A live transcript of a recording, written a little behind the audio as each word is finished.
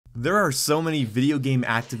There are so many video game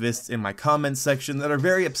activists in my comments section that are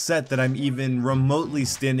very upset that I'm even remotely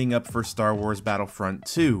standing up for Star Wars Battlefront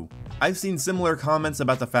 2. I've seen similar comments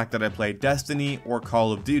about the fact that I play Destiny or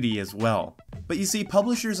Call of Duty as well. But you see,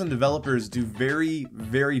 publishers and developers do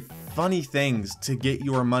very funny things to get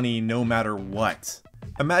your money no matter what.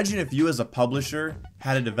 Imagine if you as a publisher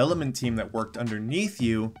had a development team that worked underneath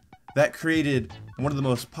you that created one of the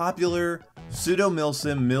most popular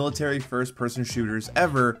pseudo-milsim military first-person shooters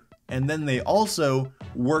ever, and then they also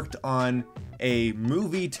worked on a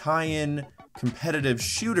movie tie-in competitive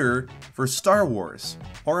shooter for Star Wars.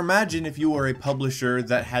 Or imagine if you were a publisher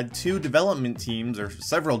that had two development teams, or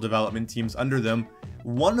several development teams under them.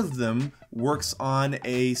 One of them works on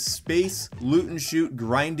a space loot and shoot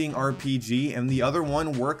grinding RPG, and the other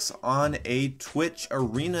one works on a Twitch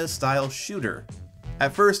arena style shooter.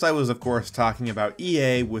 At first I was of course talking about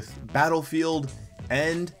EA with Battlefield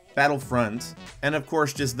and Battlefront, and of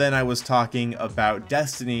course just then I was talking about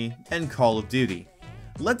Destiny and Call of Duty.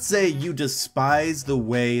 Let's say you despise the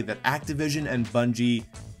way that Activision and Bungie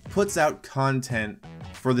puts out content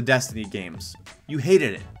for the Destiny games. You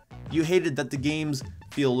hated it. You hated that the games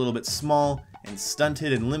feel a little bit small and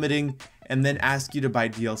stunted and limiting, and then ask you to buy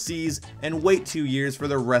DLCs and wait 2 years for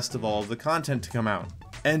the rest of all of the content to come out.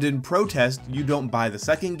 And in protest, you don't buy the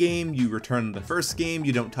second game, you return the first game,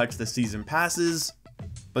 you don't touch the season passes.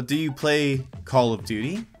 But do you play Call of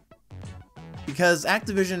Duty? Because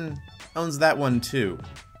Activision owns that one too.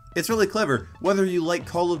 It's really clever. Whether you like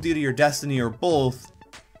Call of Duty or Destiny or both,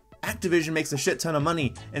 Activision makes a shit ton of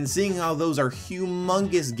money, and seeing how those are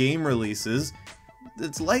humongous game releases,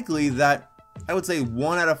 it's likely that, I would say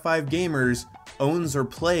 1 out of 5 gamers owns or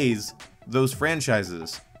plays those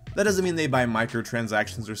franchises. That doesn't mean they buy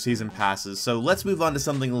microtransactions or season passes, so let's move on to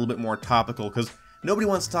something a little bit more topical, because nobody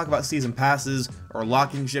wants to talk about season passes or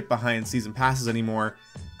locking shit behind season passes anymore,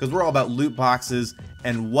 because we're all about loot boxes,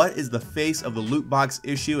 and what is the face of the loot box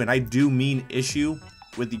issue, and I do mean issue,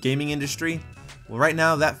 with the gaming industry? Well, right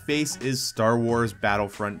now that face is Star Wars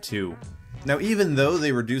Battlefront 2. Now, even though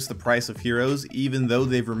they reduced the price of heroes, even though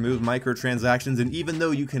they've removed microtransactions, and even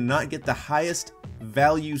though you cannot get the highest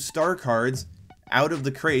value star cards out of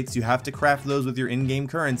the crates, you have to craft those with your in-game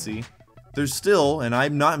currency, there's still, and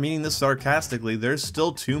I'm not meaning this sarcastically, there's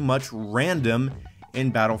still too much random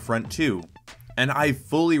in Battlefront 2. And I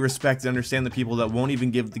fully respect and understand the people that won't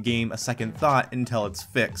even give the game a second thought until it's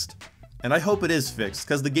fixed. And I hope it is fixed,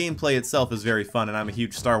 because the gameplay itself is very fun and I'm a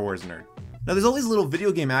huge Star Wars nerd. Now there's all these little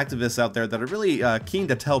video game activists out there that are really keen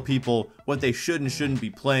to tell people what they should and shouldn't be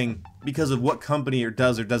playing because of what company it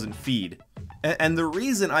does or doesn't feed. And the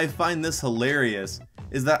reason I find this hilarious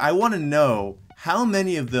is that I want to know how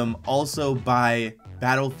many of them also buy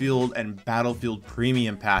Battlefield and Battlefield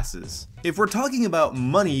Premium passes. If we're talking about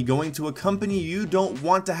money going to a company you don't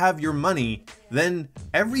want to have your money, then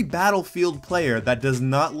every Battlefield player that does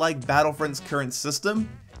not like Battlefront's current system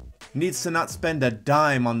needs to not spend a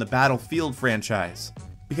dime on the Battlefield franchise.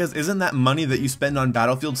 Because isn't that money that you spend on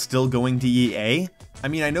Battlefield still going to EA? I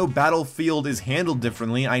mean, I know Battlefield is handled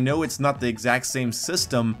differently, I know it's not the exact same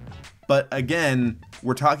system, but again,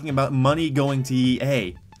 we're talking about money going to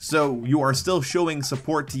EA. So you are still showing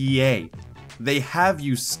support to EA. They have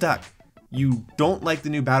you stuck. You don't like the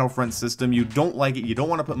new Battlefront system, you don't like it, you don't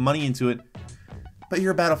want to put money into it, but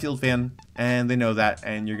you're a Battlefield fan, and they know that,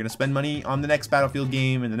 and you're going to spend money on the next Battlefield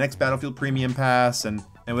game, and the next Battlefield Premium Pass, and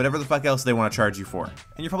whatever the fuck else they want to charge you for.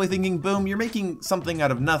 And you're probably thinking, boom, you're making something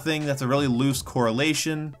out of nothing, that's a really loose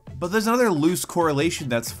correlation. But there's another loose correlation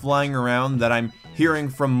that's flying around that I'm hearing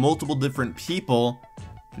from multiple different people,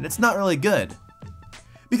 and it's not really good.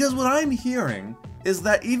 Because what I'm hearing is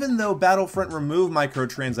that even though Battlefront removed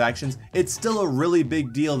microtransactions, it's still a really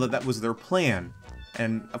big deal that that was their plan.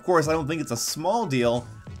 And of course, I don't think it's a small deal,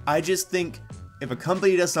 I just think if a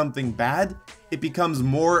company does something bad, it becomes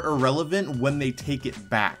more irrelevant when they take it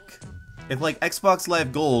back. If like Xbox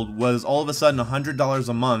Live Gold was all of a sudden $100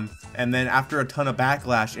 a month, and then after a ton of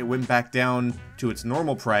backlash, it went back down to its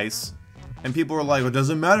normal price, and people were like, well, it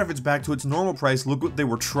doesn't matter if it's back to its normal price, look what they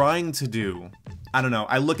were trying to do. I don't know,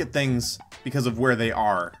 I look at things because of where they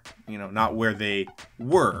are, you know, not where they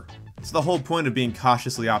were. It's the whole point of being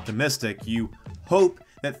cautiously optimistic. You hope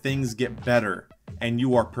that things get better, and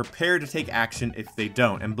you are prepared to take action if they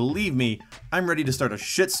don't. And believe me, I'm ready to start a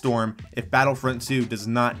shitstorm if Battlefront 2 does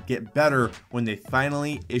not get better when they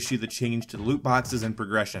finally issue the change to loot boxes and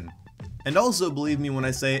progression. And also believe me when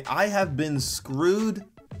I say I have been screwed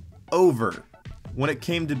over when it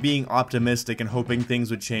came to being optimistic and hoping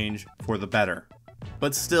things would change for the better.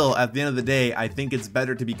 But still, at the end of the day, I think it's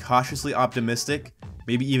better to be cautiously optimistic,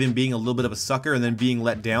 maybe even being a little bit of a sucker and then being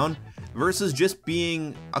let down, versus just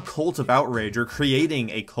being a cult of outrage or creating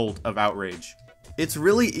a cult of outrage. It's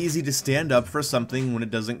really easy to stand up for something when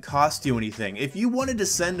it doesn't cost you anything. If you wanted to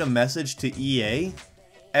send a message to EA,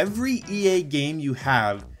 every EA game you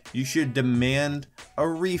have, you should demand a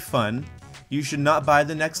refund. You should not buy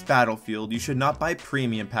the next Battlefield. You should not buy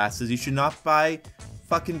premium passes. You should not buy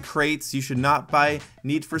fucking crates. You should not buy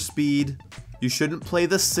Need for Speed. You shouldn't play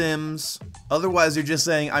The Sims. Otherwise, you're just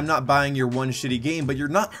saying, I'm not buying your one shitty game, but you're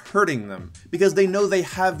not hurting them because they know they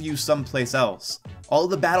have you someplace else. All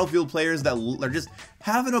the Battlefield players that are just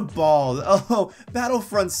having a ball. Oh,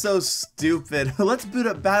 Battlefront's so stupid. Let's boot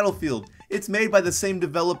up Battlefield. It's made by the same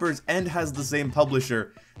developers and has the same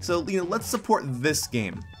publisher. So, let's support this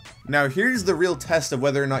game. Now, here's the real test of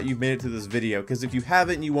whether or not you've made it to this video, because if you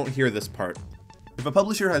haven't, you won't hear this part. If a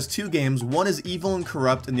publisher has two games, one is evil and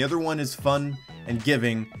corrupt, and the other one is fun and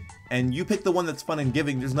giving, and you pick the one that's fun and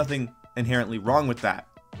giving, there's nothing inherently wrong with that.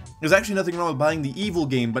 There's actually nothing wrong with buying the evil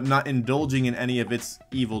game, but not indulging in any of its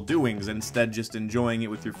evil doings, instead just enjoying it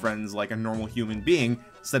with your friends like a normal human being,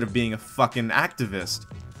 instead of being a fucking activist.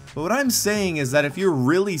 But what I'm saying is that if you're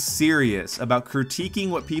really serious about critiquing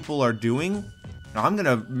what people are doing, I'm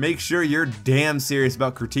gonna make sure you're damn serious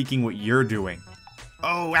about critiquing what you're doing.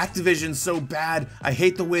 Oh, Activision's so bad. I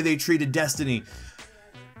hate the way they treated Destiny.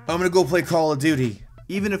 I'm gonna go play Call of Duty.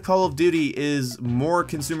 Even if Call of Duty is more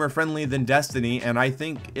consumer friendly than Destiny, and I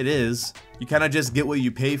think it is, you kinda just get what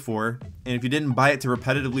you pay for. And if you didn't buy it to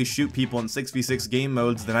repetitively shoot people in 6v6 game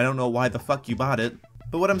modes, then I don't know why the fuck you bought it.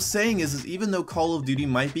 But what I'm saying is even though Call of Duty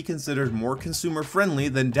might be considered more consumer friendly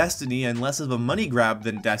than Destiny and less of a money grab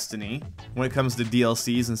than Destiny, when it comes to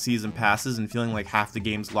DLCs and season passes and feeling like half the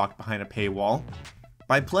game's locked behind a paywall,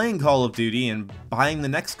 by playing Call of Duty and buying the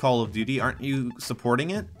next Call of Duty, aren't you supporting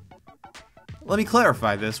it? Let me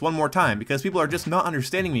clarify this one more time, because people are just not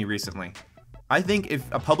understanding me recently. I think if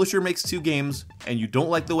a publisher makes two games, and you don't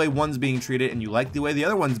like the way one's being treated, and you like the way the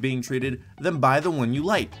other one's being treated, then buy the one you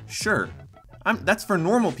like, sure. That's for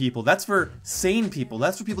normal people, that's for sane people,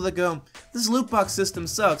 that's for people that go, this loot box system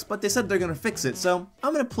sucks, but they said they're gonna fix it, so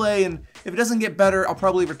I'm gonna play, and if it doesn't get better, I'll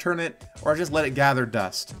probably return it, or just let it gather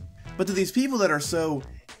dust. But to these people that are so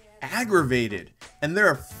aggravated, and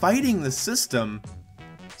they're fighting the system,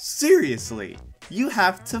 seriously, you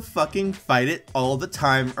have to fucking fight it all the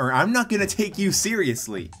time, or I'm not gonna take you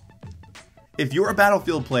seriously. If you're a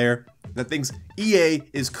Battlefield player that thinks EA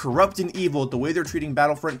is corrupt and evil the way they're treating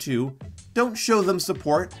Battlefront 2, don't show them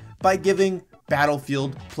support by giving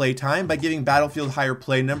Battlefield playtime, by giving Battlefield higher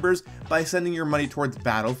play numbers, by sending your money towards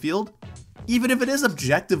Battlefield. Even if it is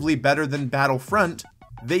objectively better than Battlefront,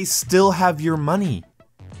 they still have your money.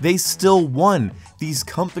 They still won. These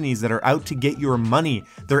companies that are out to get your money,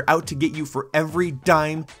 they're out to get you for every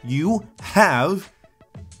dime you have.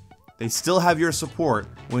 They still have your support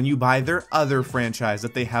when you buy their other franchise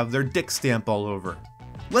that they have their dick stamp all over.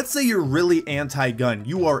 Let's say you're really anti-gun.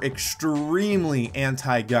 You are extremely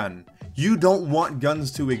anti-gun. You don't want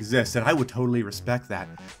guns to exist, and I would totally respect that.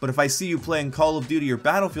 But if I see you playing Call of Duty or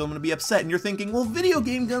Battlefield, I'm gonna be upset, and you're thinking, well, video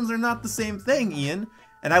game guns are not the same thing, Ian.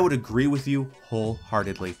 And I would agree with you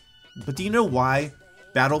wholeheartedly. But do you know why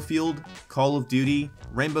Battlefield, Call of Duty,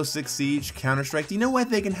 Rainbow Six Siege, Counter-Strike, do you know why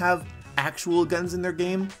they can have actual guns in their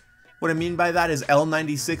game? What I mean by that is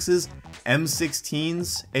L96s,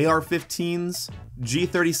 M16s, AR-15s,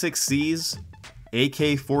 G36Cs,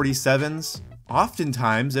 AK-47s.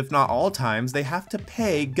 Oftentimes, if not all times, they have to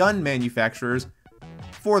pay gun manufacturers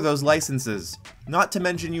for those licenses. Not to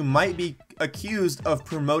mention you might be accused of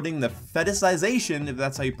promoting the fetishization, if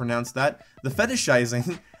that's how you pronounce that, the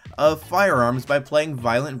fetishizing of firearms by playing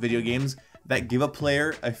violent video games that give a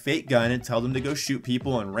player a fake gun and tell them to go shoot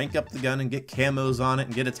people and rank up the gun and get camos on it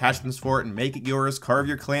and get attachments for it and make it yours, carve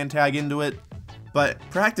your clan tag into it. But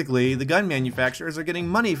practically, the gun manufacturers are getting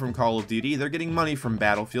money from Call of Duty, they're getting money from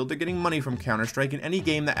Battlefield, they're getting money from Counter-Strike, and any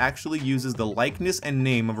game that actually uses the likeness and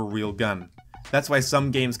name of a real gun. That's why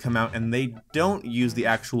some games come out and they don't use the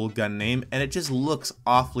actual gun name and it just looks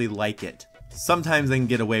awfully like it. Sometimes they can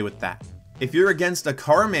get away with that. If you're against a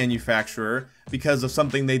car manufacturer because of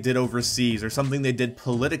something they did overseas or something they did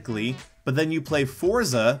politically, but then you play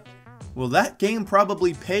Forza, well, that game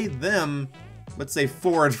probably paid them. Let's say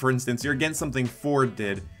Ford, for instance, you're against something Ford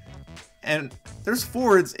did. And there's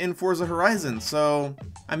Fords in Forza Horizon, so,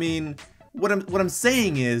 I mean, what I'm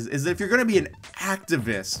saying is that if you're gonna be an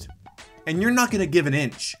activist, and you're not gonna give an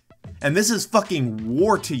inch, and this is fucking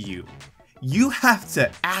war to you, you have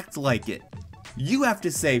to act like it. You have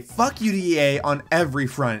to say, fuck you to EA on every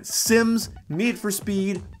front. Sims, Need for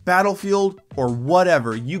Speed, Battlefield, or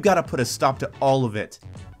whatever. You gotta put a stop to all of it.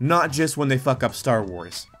 Not just when they fuck up Star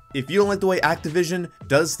Wars. If you don't like the way Activision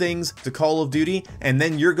does things to Call of Duty, and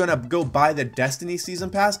then you're gonna go buy the Destiny Season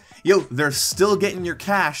Pass, yo, they're still getting your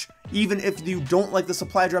cash. Even if you don't like the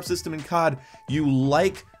supply drop system in COD, you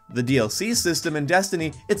like the DLC system in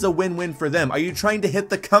Destiny, it's a win-win for them. Are you trying to hit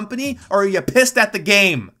the company, or are you pissed at the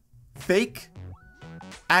game? Fake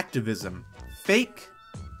activism, fake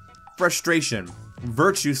frustration,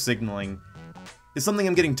 virtue signaling is something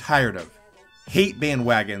I'm getting tired of. Hate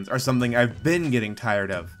bandwagons are something I've been getting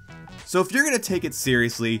tired of. So if you're gonna take it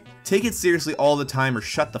seriously all the time or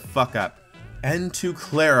shut the fuck up. And to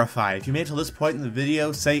clarify, if you made it to this point in the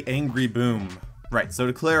video, say angry boom. Right, so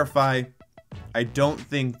to clarify, I don't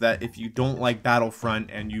think that if you don't like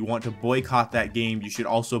Battlefront and you want to boycott that game, you should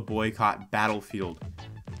also boycott Battlefield.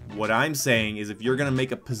 What I'm saying is if you're going to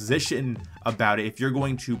make a position about it, if you're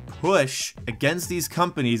going to push against these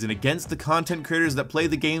companies and against the content creators that play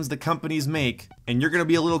the games the companies make, and you're going to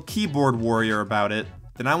be a little keyboard warrior about it,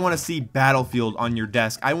 then I want to see Battlefield on your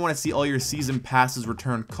desk. I want to see all your season passes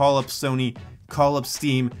returned. Call up Sony, call up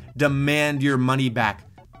Steam, demand your money back.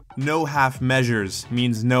 No half measures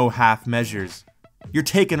means no half measures. You're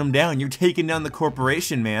taking them down. You're taking down the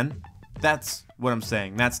corporation, man. That's what I'm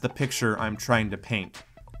saying. That's the picture I'm trying to paint.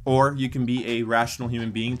 Or you can be a rational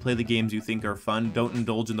human being, play the games you think are fun, don't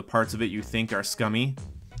indulge in the parts of it you think are scummy.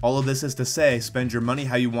 All of this is to say, spend your money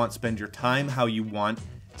how you want, spend your time how you want.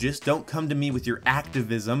 Just don't come to me with your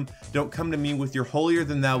activism. Don't come to me with your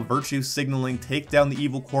holier-than-thou virtue signaling, take down the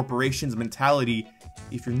evil corporations mentality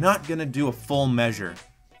if you're not gonna do a full measure.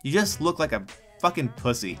 You just look like a fucking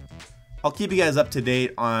pussy. I'll keep you guys up to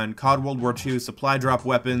date on COD World War II supply drop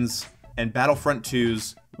weapons and Battlefront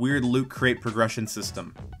 2's weird loot crate progression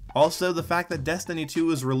system. Also, the fact that Destiny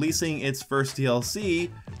 2 is releasing its first DLC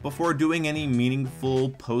before doing any meaningful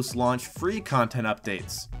post-launch free content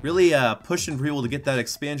updates. Really pushing for people to get that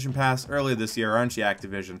expansion pass earlier this year, aren't you,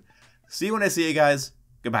 Activision? See you when I see you guys.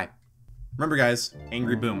 Goodbye. Remember guys,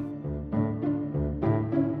 angry boom.